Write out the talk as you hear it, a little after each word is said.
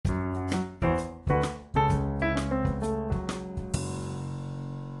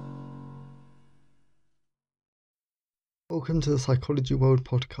Welcome to the Psychology World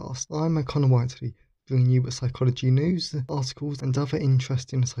podcast. I'm Connor Whiteley, bringing you psychology news, articles, and other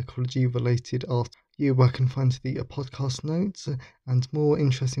interesting psychology-related articles. You can find the podcast notes and more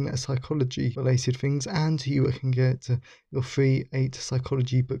interesting psychology-related things, and you can get your free 8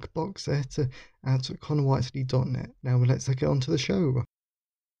 psychology book box set at connorwhiteley.net. Now let's get on to the show.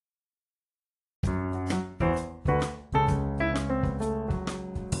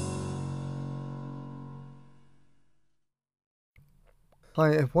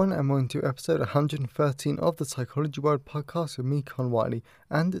 Hi everyone, and welcome to episode 113 of the Psychology World podcast with me, Con Whiteley,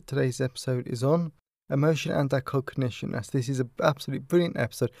 and today's episode is on emotion and our cognition, as this is an absolutely brilliant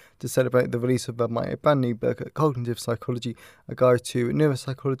episode to celebrate the release of my brand new book, Cognitive Psychology, a guide to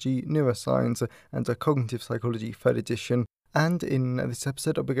neuropsychology, neuroscience, and cognitive psychology, 3rd edition. And in this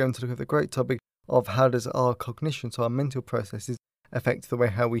episode, I'll be going to look at the great topic of how does our cognition, so our mental processes, affect the way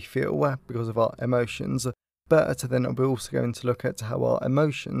how we feel because of our emotions. But then we're also going to look at how our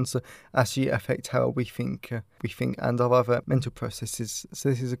emotions actually affect how we think and our other mental processes. So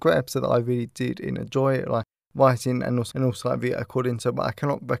this is a great episode that I really did enjoy, like writing and also recording. So I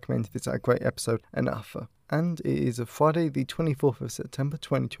cannot recommend this a great episode enough. And it is Friday, the 24th of September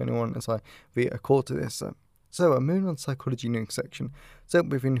 2021, as I record this. So moving on to psychology news section. So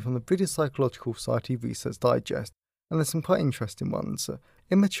we're reading from the British Psychological Society Research Digest. And there's some quite interesting ones.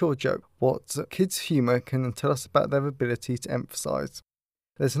 Immature joke. What kids' humour can tell us about their ability to emphasise.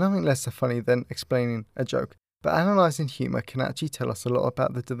 There's nothing less funny than explaining a joke, but analysing humour can actually tell us a lot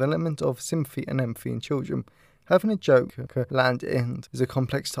about the development of sympathy and empathy in children. Having a joke land end is a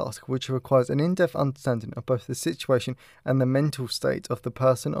complex task which requires an in-depth understanding of both the situation and the mental state of the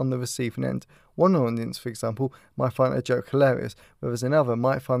person on the receiving end. One audience, for example, might find a joke hilarious, whereas another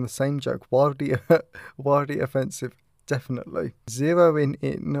might find the same joke wildly offensive. Definitely. Zeroing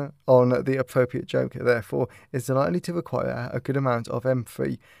in on the appropriate joke, therefore, is likely to require a good amount of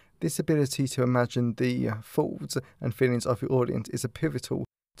empathy. This ability to imagine the thoughts and feelings of your audience is pivotal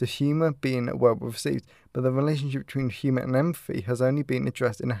to humour being well received, but the relationship between humour and empathy has only been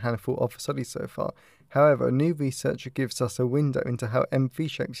addressed in a handful of studies so far. However, new research gives us a window into how empathy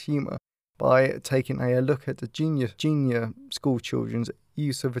shapes humour by taking a look at the junior school children's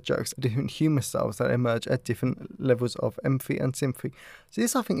use of jokes, different humour styles that emerge at different levels of empathy and sympathy. So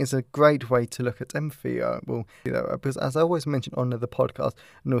this, I think, is a great way to look at empathy. Because as I always mention on the podcast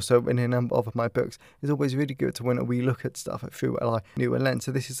and also in a number of my books, it's always really good when we look at stuff through a newer lens.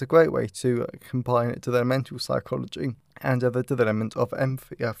 So this is a great way to combine it to the mental psychology and the development of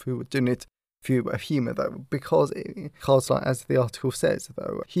empathy through doing it through humour, though, because like as the article says,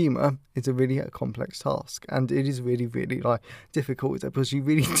 though, humour is a really complex task, and it is really difficult because you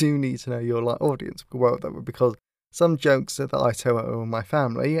really do need to know your audience well, though, because some jokes that I tell my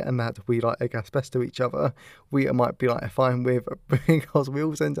family and that we express to each other, we might be fine with, because we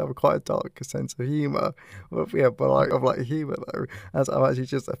all tend to have quite a dark sense of humour. But humour, though, as I'm actually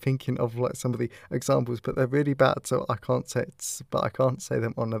just thinking of some of the examples, but they're really bad, so I can't say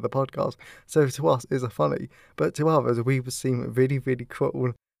them on the podcast. So to us, it's funny, but to others, we would seem really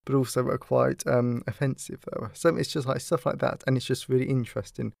cruel, but also quite offensive, though. So it's just stuff like that, and it's just really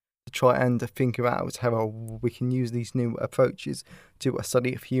interesting to try and figure out how we can use these new approaches to a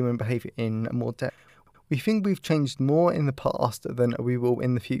study of human behaviour in more depth. We think we've changed more in the past than we will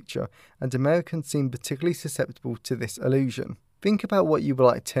in the future, and Americans seem particularly susceptible to this illusion. Think about what you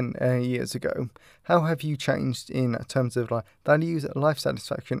were 10 years ago. How have you changed in terms of values, life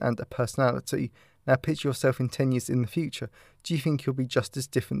satisfaction, and personality? Now picture yourself in 10 years in the future. Do you think you'll be just as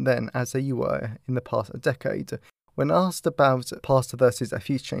different then as you were in the past decade? When asked about past versus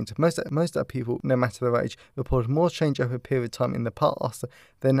future change, most people, no matter their age, report more change over a period of time in the past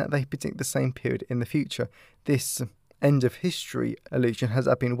than they predict the same period in the future. This end of history illusion has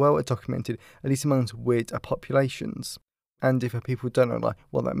been well documented, at least amongst weird populations. And if people don't know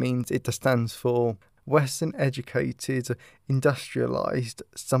what that means, it stands for Western educated, industrialised,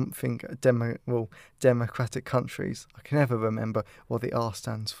 something democratic countries. I can never remember what the R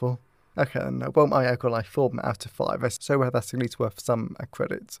stands for. Okay, well, I got 4 out of 5, so that's at least worth some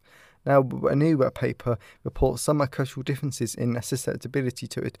credit. Now, a new paper reports some crucial differences in susceptibility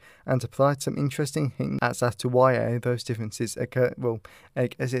to it, and provides some interesting hints as to why those differences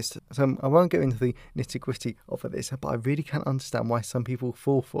exist. So I won't go into the nitty-gritty of this, but I really can't understand why some people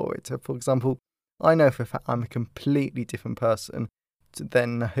fall for it. For example, I know for a fact I'm a completely different person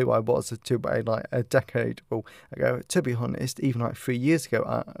than who I was a decade ago. To be honest, even 3 years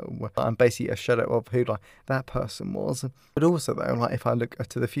ago, I'm basically a shadow of who that person was. But also though, if I look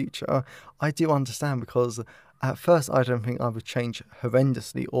to the future, I do understand, because at first I don't think I would change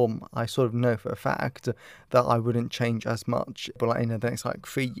horrendously, or I sort of know for a fact that I wouldn't change as much, but in the next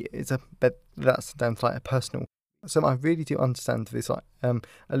 3 years. But that's down to a personal. So I really do understand this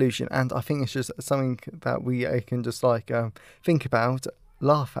illusion, and I think it's just something that we can just think about,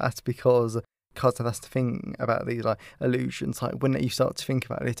 laugh at, because that's the thing about these illusions. When you start to think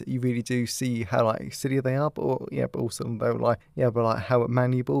about it, you really do see how silly they are, but also though how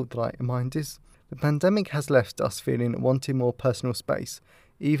malleable the mind is. The pandemic has left us feeling wanting more personal space,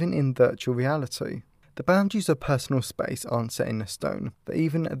 even in virtual reality. The boundaries of personal space aren't set in stone. They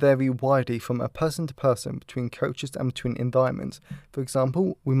even vary widely from a person to person, between coaches and between environments. For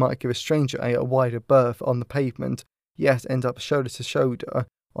example, we might give a stranger a wider berth on the pavement, yet end up shoulder to shoulder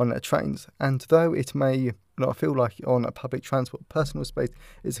on trains. And though it may not feel like it on public transport, personal space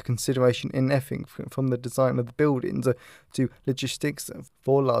is a consideration in everything from the design of the buildings to logistics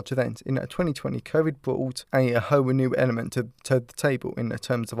for large events. In 2020, COVID brought a whole new element to the table in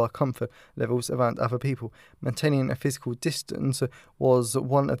terms of our comfort levels around other people. Maintaining a physical distance was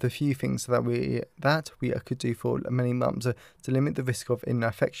one of the few things that we could do for many months to limit the risk of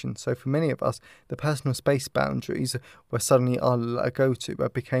infection. So for many of us, the personal space boundaries were suddenly our go-to,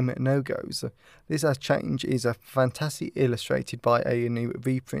 but became no-goes. This change is fantastically illustrated by a new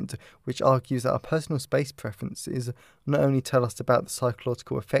reprint, which argues that our personal space preferences not only tell us about the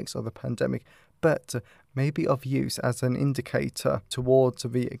psychological effects of the pandemic, but may be of use as an indicator towards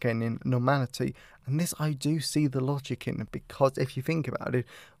regaining normality. And this I do see the logic in, because if you think about it,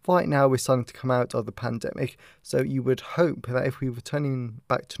 right now we're starting to come out of the pandemic, so you would hope that if we were turning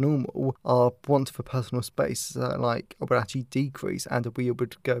back to normal, our want for personal space would actually decrease and we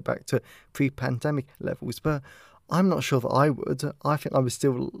would go back to pre-pandemic levels. But I'm not sure that I would. I think I would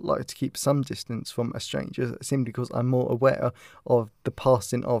still like to keep some distance from a stranger, simply because I'm more aware of the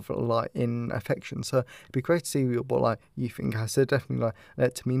passing of infection. So it'd be great to see what you think. So definitely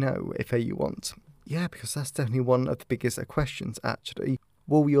let me know if you want. Yeah, because that's definitely one of the biggest questions actually.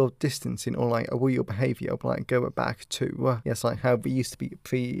 Will your distancing or will your behaviour go back to how we used to be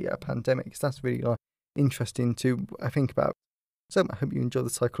pre-pandemic? So that's really interesting to think about. So I hope you enjoy the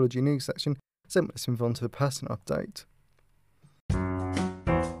psychology news section. So let's move on to the personal update.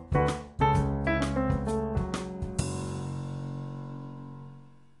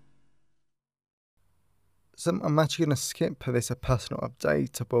 So I'm actually going to skip this personal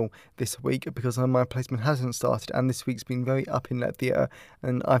update this week, because my placement hasn't started and this week's been very up in the air,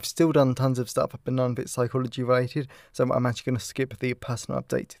 and I've still done tons of stuff but none of it psychology related, so I'm actually going to skip the personal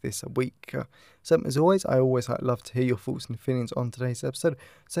update this week. So as always, I always love to hear your thoughts and feelings on today's episode,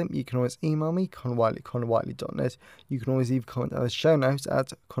 so you can always email me, connorwhiteley@connorwhiteley.net. You can always leave a comment at the show notes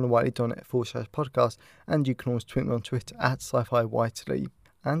at connorwhiteley.net/podcast, and you can always tweet me on Twitter at sci-fi-whiteley.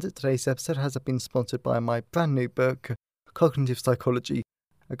 And today's episode has been sponsored by my brand new book, Cognitive Psychology,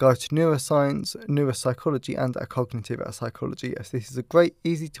 a guide to neuroscience, neuropsychology and cognitive psychology. As this is a great,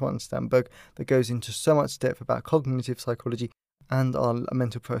 easy to understand book that goes into so much depth about cognitive psychology and our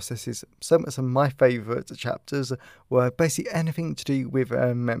mental processes. Some of my favourite chapters were basically anything to do with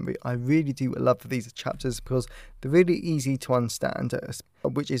memory. I really do love these chapters because they're really easy to understand,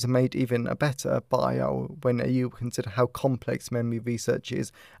 which is made even better by when you consider how complex memory research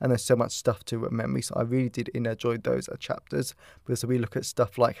is, and there's so much stuff to memory. So I really did enjoy those chapters, because we look at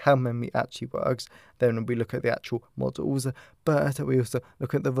stuff like how memory actually works, then we look at the actual models, but we also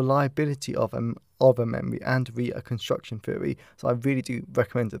look at the reliability of a memory and reconstruction theory. So I really do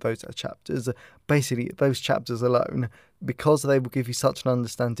recommend those chapters. Basically, those chapters alone, because they will give you such an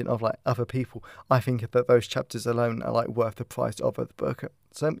understanding of other people, I think that those chapters alone are worth the price of the book.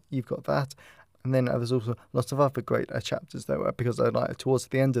 So you've got that. And then there's also lots of other great chapters though, because towards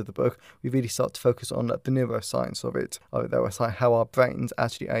the end of the book, we really start to focus on the neuroscience of it. Though it's how our brains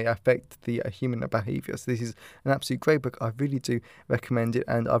actually affect the human behaviour. So this is an absolute great book. I really do recommend it,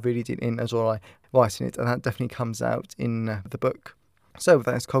 and I really did enjoy writing it, and that definitely comes out in the book. So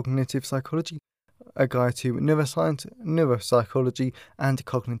that is Cognitive Psychology, a guide to neuroscience, neuropsychology and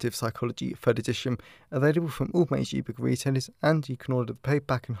cognitive psychology, 3rd edition, available from all major ebook retailers, and you can order the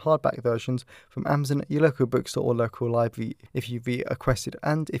paperback and hardback versions from Amazon, your local bookstore or local library if you requested.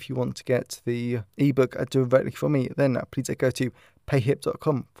 And if you want to get the ebook directly from me, then please go to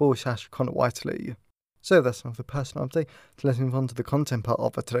payhip.com/ConnorWhiteley. So that's enough of the personal update, so let's move on to the content part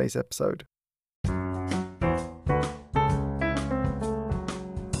of today's episode.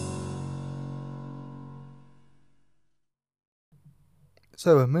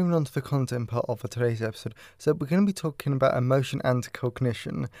 So moving on to the content part of today's episode. So we're going to be talking about emotion and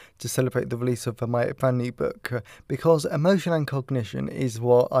cognition to celebrate the release of my brand new book, because emotion and cognition is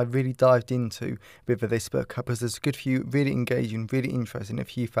what I really dived into with this book, because there's a good few really engaging, really interesting, a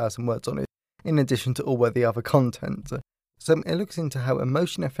few thousand words on it, in addition to all the other content. So it looks into how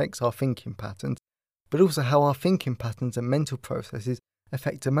emotion affects our thinking patterns, but also how our thinking patterns and mental processes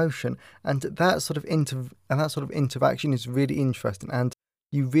affect emotion, and that sort of interaction is really interesting, and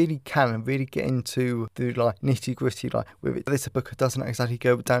you really can really get into the nitty gritty with it. This book doesn't exactly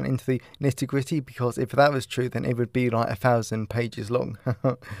go down into the nitty gritty, because if that was true, then it would be 1,000 pages long.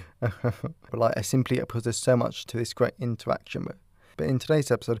 But simply because there's so much to this great interaction. But in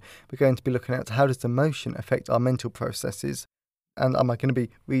today's episode, we're going to be looking at how does emotion affect our mental processes. And I'm going to be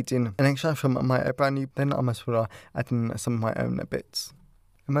reading an extract from my brand new, then I'm going to add in some of my own bits.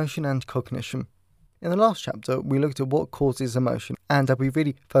 Emotion and cognition. In the last chapter, we looked at what causes emotion, and we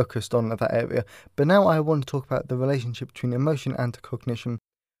really focused on that area. But now I want to talk about the relationship between emotion and cognition,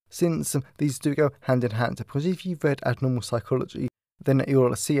 since these do go hand in hand. Because if you've read Abnormal Psychology, then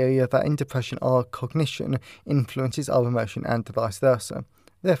you'll see that in depression, our cognition influences our emotion and vice versa.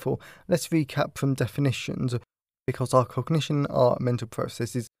 Therefore, let's recap from definitions, because our cognition are mental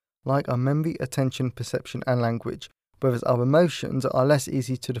processes like our memory, attention, perception, and language, whereas our emotions are less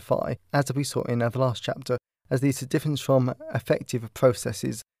easy to define, as we saw in the last chapter, as these are different from affective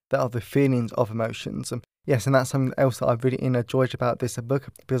processes that are the feelings of emotions. Yes, and that's something else that I've really enjoyed about this book,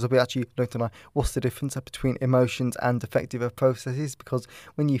 because we actually looked at what's the difference between emotions and affective processes, because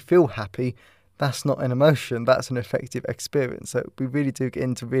when you feel happy, that's not an emotion, that's an affective experience. So we really do get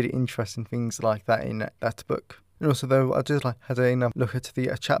into really interesting things like that in that book. And also, though, I just had a look at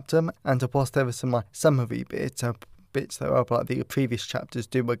the chapter, and whilst there was some summary bits that are the previous chapters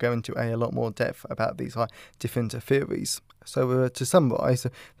we're going into a lot more depth about these different theories. So to summarise,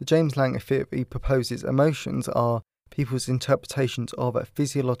 the James Lange theory proposes emotions are people's interpretations of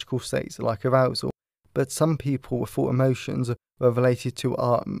physiological states like arousal, but some people thought emotions were related to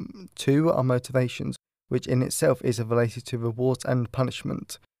our motivations, which in itself is related to rewards and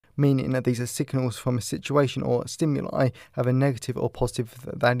punishment, meaning that these are signals from a situation or stimuli have a negative or positive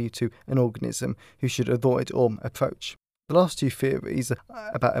value to an organism who should avoid or approach. The last two theories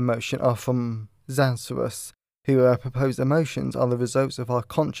about emotion are from Zancerus, who proposed emotions are the results of our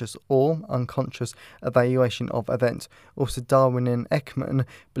conscious or unconscious evaluation of events. Also, Darwin and Ekman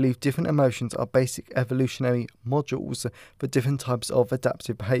believe different emotions are basic evolutionary modules for different types of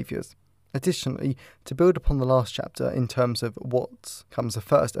adaptive behaviours. Additionally, to build upon the last chapter in terms of what comes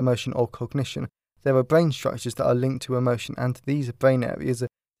first, emotion or cognition, there are brain structures that are linked to emotion, and these brain areas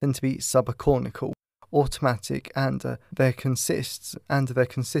tend to be subcortical, automatic, and they're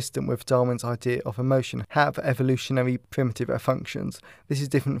consistent with Darwin's idea of emotion, have evolutionary primitive functions. This is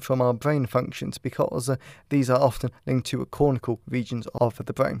different from our brain functions because these are often linked to cortical regions of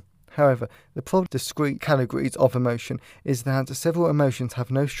the brain. However, the problem with discrete categories of emotion is that several emotions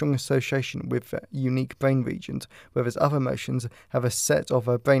have no strong association with unique brain regions, whereas other emotions have a set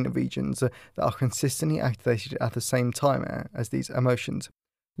of brain regions that are consistently activated at the same time as these emotions.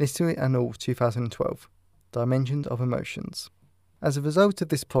 Listen to it and all 2012. Dimensions of Emotions. As a result of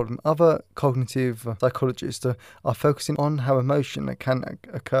this problem, other cognitive psychologists are focusing on how emotion can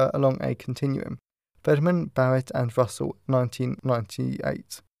occur along a continuum. Federman, Barrett and Russell,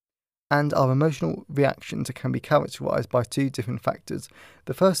 1998. And our emotional reactions can be characterized by two different factors.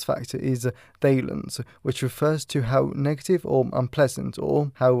 The first factor is valence, which refers to how negative or unpleasant,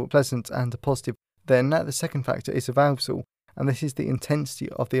 or how pleasant and positive. Then the second factor is arousal, and this is the intensity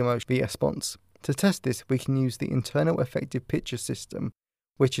of the emotional response. To test this, we can use the internal affective picture system,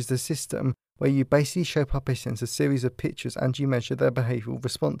 which is the system where you basically show participants a series of pictures and you measure their behavioural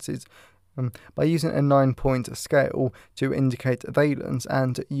responses. By using a 9-point scale to indicate valence,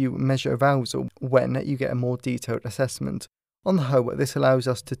 and you measure arousal when you get a more detailed assessment. On the whole, this allows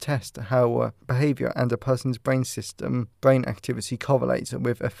us to test how behaviour and a person's brain activity correlates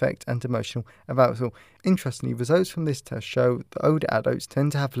with affect and emotional arousal. Interestingly, results from this test show that older adults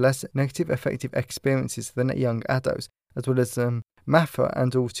tend to have less negative affective experiences than young adults, as well as Mather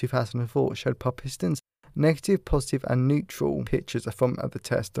and all 2004 showed participants negative, positive and neutral pictures from the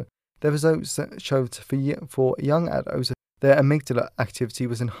test. The results showed for young adults their amygdala activity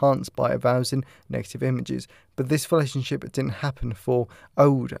was enhanced by arousing negative images, but this relationship didn't happen for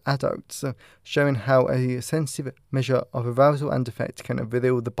old adults, showing how a sensitive measure of arousal and affect can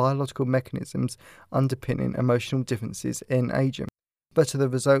reveal the biological mechanisms underpinning emotional differences in aging. But the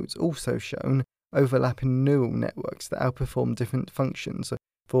results also shown overlapping neural networks that outperform different functions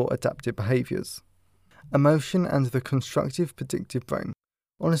for adaptive behaviours. Emotion and the constructive predictive brain.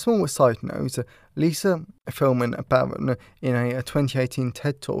 On a small side note, Lisa Feldman-Barron in a 2018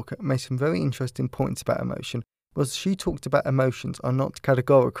 TED Talk made some very interesting points about emotion, because she talked about emotions are not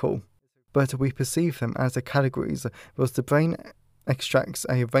categorical, but we perceive them as categories, because the brain extracts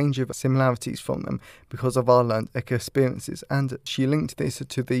a range of similarities from them because of our learned experiences, and she linked this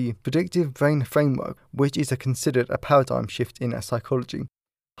to the predictive brain framework, which is considered a paradigm shift in psychology.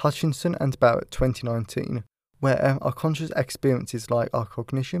 Hutchinson and Barrett 2019, where our conscious experiences like our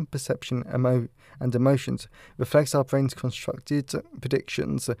cognition, perception, and emotions reflects our brain's constructed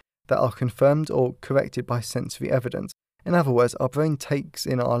predictions that are confirmed or corrected by sensory evidence. In other words, our brain takes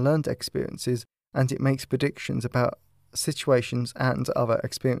in our learned experiences and it makes predictions about situations and other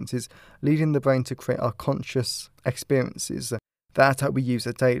experiences, leading the brain to create our conscious experiences that we use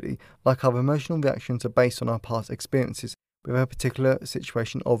daily, like our emotional reactions are based on our past experiences with a particular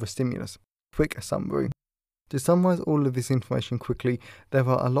situation or a stimulus. Quick summary. To summarise all of this information quickly, there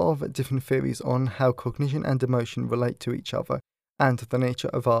are a lot of different theories on how cognition and emotion relate to each other and the nature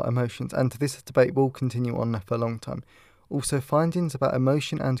of our emotions, and this debate will continue on for a long time. Also, findings about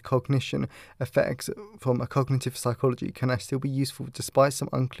emotion and cognition effects from a cognitive psychology can still be useful despite some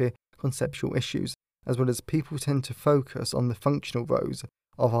unclear conceptual issues, as well as people tend to focus on the functional roles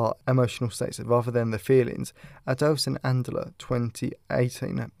of our emotional states rather than the feelings. Ados and Andler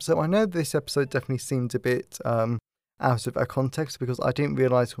 2018. So I know this episode definitely seemed a bit out of context, because I didn't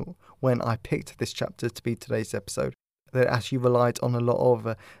realise when I picked this chapter to be today's episode that it actually relied on a lot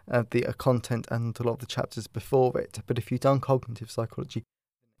of the content and a lot of the chapters before it. But if you've done cognitive psychology,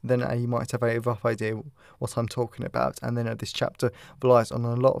 then you might have a rough idea what I'm talking about. And then this chapter relies on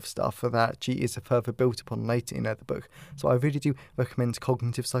a lot of stuff that is further built upon later in the book. So I really do recommend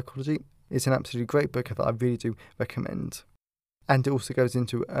Cognitive Psychology. It's an absolutely great book that I really do recommend. And it also goes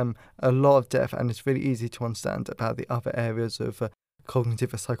into a lot of depth, and it's really easy to understand about the other areas of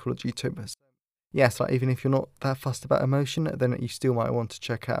cognitive psychology too. Yes, like even if you're not that fussed about emotion, then you still might want to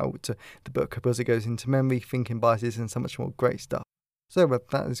check out the book, because it goes into memory, thinking biases, and so much more great stuff. So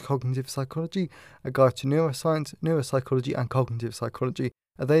that is Cognitive Psychology, a guide to neuroscience, neuropsychology and cognitive psychology,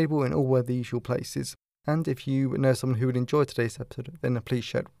 available in all the usual places. And if you know someone who would enjoy today's episode, then please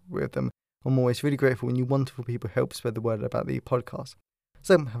share it with them. I'm always really grateful when you wonderful people help spread the word about the podcast.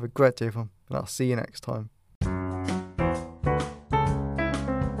 So have a great day, everyone, and I'll see you next time.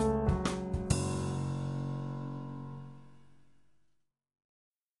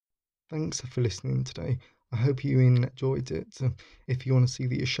 Thanks for listening today. I hope you enjoyed it. If you want to see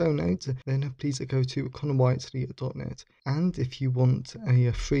the show notes, then please go to connorwhiteley.net. And if you want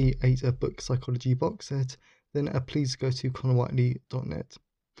a free 8-book psychology box set, then please go to connorwhiteley.net.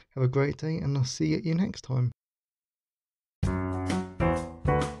 Have a great day, and I'll see you next time.